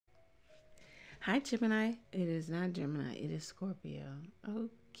Hi, Gemini. It is not Gemini, it is Scorpio.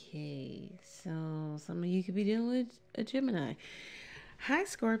 Okay, so some of you could be dealing with a Gemini. Hi,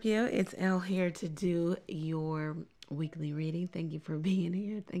 Scorpio. It's Elle here to do your weekly reading. Thank you for being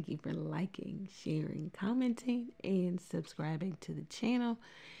here. Thank you for liking, sharing, commenting, and subscribing to the channel.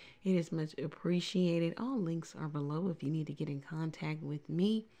 It is much appreciated. All links are below if you need to get in contact with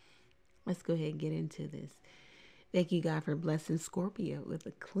me. Let's go ahead and get into this. Thank you, God, for blessing Scorpio with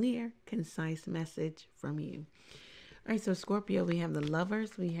a clear, concise message from you. All right, so Scorpio, we have the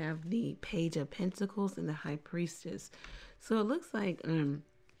Lovers, we have the Page of Pentacles, and the High Priestess. So it looks like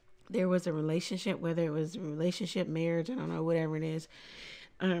there was a relationship, whether it was a relationship, marriage, I don't know, whatever it is.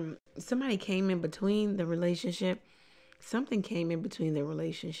 Somebody came in between the relationship. Something came in between the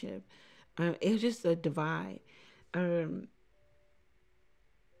relationship. It was just a divide. Somebody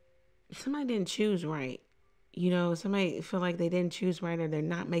didn't choose right. Somebody feel like they didn't choose right, or they're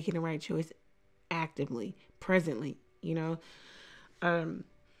not making the right choice actively, presently,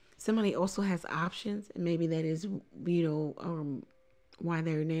 Somebody also has options, and maybe that is, why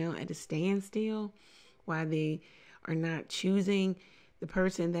they're now at a standstill, why they are not choosing the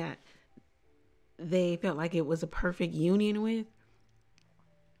person that they felt like it was a perfect union with.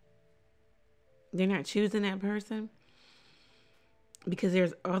 They're not choosing that person because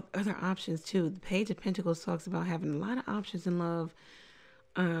there's other options too. The Page of Pentacles talks about having a lot of options in love,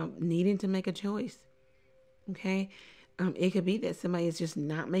 needing to make a choice. Okay. It could be that somebody is just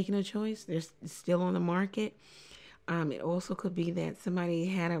not making a choice. They're still on the market. It also could be that somebody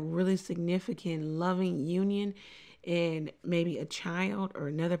had a really significant loving union, and maybe a child or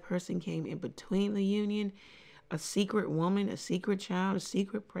another person came in between the union. A secret woman, a secret child, a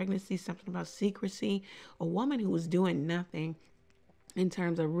secret pregnancy, something about secrecy. A woman who was doing nothing in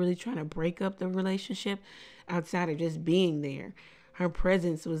terms of really trying to break up the relationship outside of just being there. Her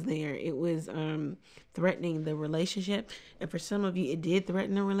presence was there. It was threatening the relationship. And for some of you, it did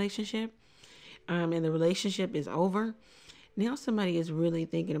threaten the relationship. And the relationship is over. Now somebody is really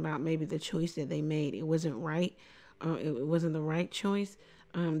thinking about maybe the choice that they made. It wasn't right. It wasn't the right choice.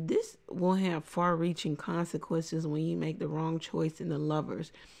 This will have far-reaching consequences when you make the wrong choice in the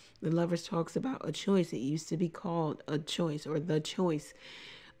Lovers. The Lovers talks about a choice. It used to be called a choice or the choice.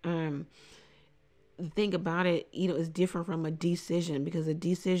 The thing about it, is different from a decision, because a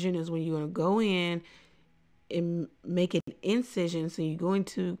decision is when you're going to go in and make an incision. So you're going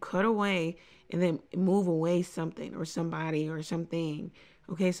to cut away and then move away something or somebody or something.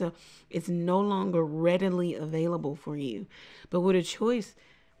 Okay, so it's no longer readily available for you. But with a choice,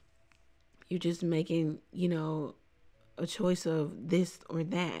 you're just making, a choice of this or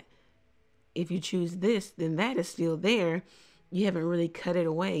that. If you choose this, then that is still there. You haven't really cut it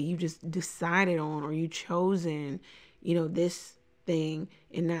away. You just decided on, or you chosen, this thing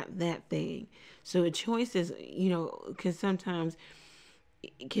and not that thing. So a choice is, because sometimes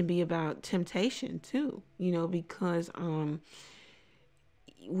it can be about temptation too, because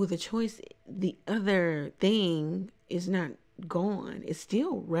with a choice, the other thing is not gone. It's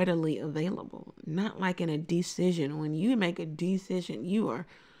still readily available. Not like in a decision. When you make a decision, you are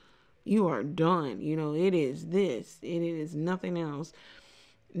done. It is this. It is nothing else.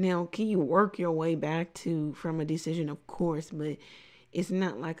 Now, can you work your way back from a decision? Of course, but it's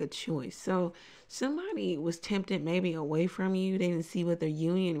not like a choice. So somebody was tempted maybe away from you. They didn't see what their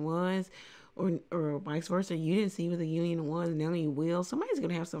union was, or vice versa. You didn't see what the union was, and now you will. Somebody's going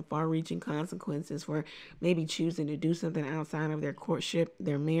to have some far-reaching consequences for maybe choosing to do something outside of their courtship,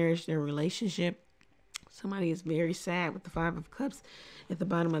 their marriage, their relationship. Somebody is very sad with the Five of Cups at the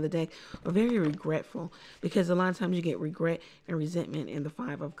bottom of the deck, or very regretful, because a lot of times you get regret and resentment in the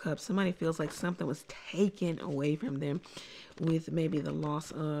Five of Cups. Somebody feels like something was taken away from them with maybe the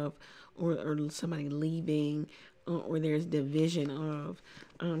loss of, or somebody leaving, or there's division of.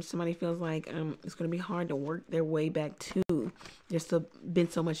 Somebody feels like it's going to be hard to work their way back to. There's still been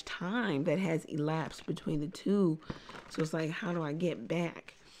so much time that has elapsed between the two. So it's like, how do I get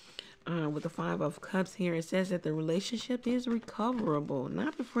back? With the Five of Cups here, it says that the relationship is recoverable.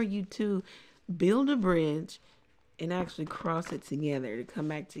 Not before you two build a bridge and actually cross it together to come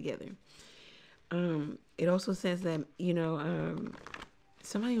back together. It also says that,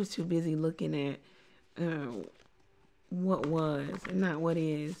 somebody was too busy looking at what was and not what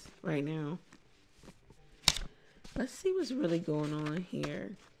is right now. Let's see what's really going on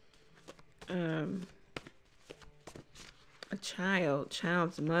here. A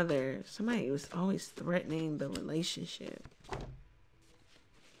child's mother. Somebody was always threatening the relationship.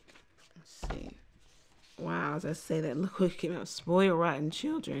 Let's see. Wow, as I say that, look what came out. Spoiled, rotten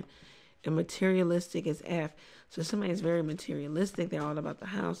children. And materialistic as F. So somebody is very materialistic. They're all about the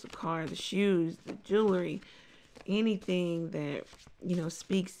house, the car, the shoes, the jewelry, anything that,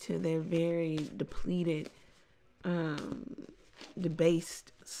 speaks to their very depleted,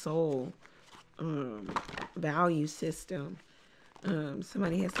 debased soul, value system.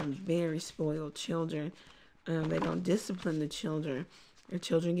 Somebody has some very spoiled children. They don't discipline the children. The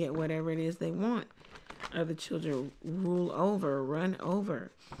children get whatever it is they want. The children run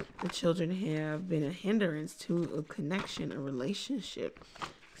over. The children have been a hindrance to a connection, a relationship,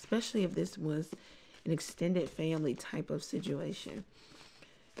 especially if this was an extended family type of situation.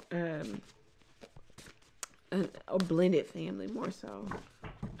 A blended family, more so.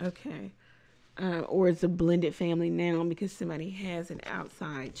 Okay. Or it's a blended family now because somebody has an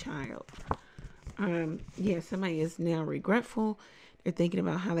outside child. Somebody is now regretful. They're thinking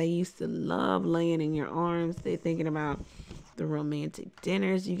about how they used to love laying in your arms. They're thinking about the romantic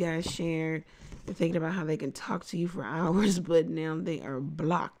dinners you guys shared. They're thinking about how they can talk to you for hours, but now they are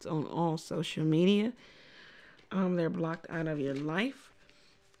blocked on all social media. They're blocked out of your life.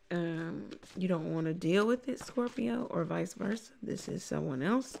 You don't want to deal with it, Scorpio, or vice versa. This is someone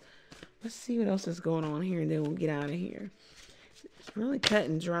else. Let's see what else is going on here, and then we'll get out of here. It's really cut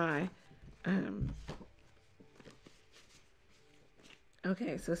and dry.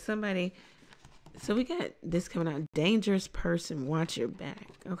 Okay, so we got this coming out. Dangerous person, watch your back,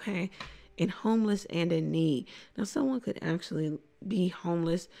 okay? And homeless and in need. Now, someone could actually be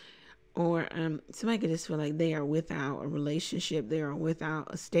homeless, or somebody could just feel like they are without a relationship. They are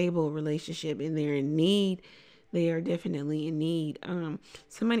without a stable relationship, and they're in need. They are definitely in need.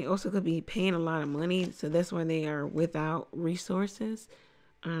 Somebody also could be paying a lot of money, so that's why they are without resources.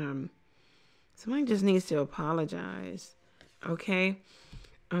 Somebody just needs to apologize, okay?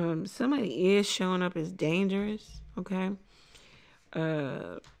 Somebody is showing up as dangerous, okay?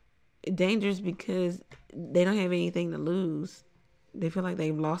 Dangerous because they don't have anything to lose. They feel like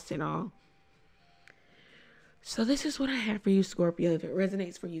they've lost it all. So this is what I have for you, Scorpio. If it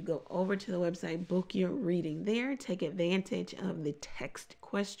resonates for you, go over to the website, book your reading there. Take advantage of the text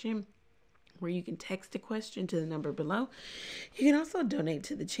question, where you can text a question to the number below. You can also donate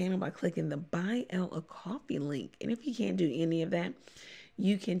to the channel by clicking the Buy Elle a Coffee link. And if you can't do any of that,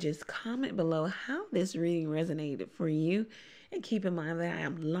 you can just comment below how this reading resonated for you. And keep in mind that I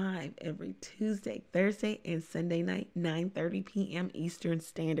am live every Tuesday, Thursday, and Sunday night, 9:30 p.m. Eastern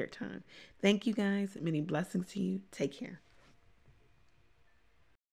Standard Time. Thank you guys. Many blessings to you. Take care.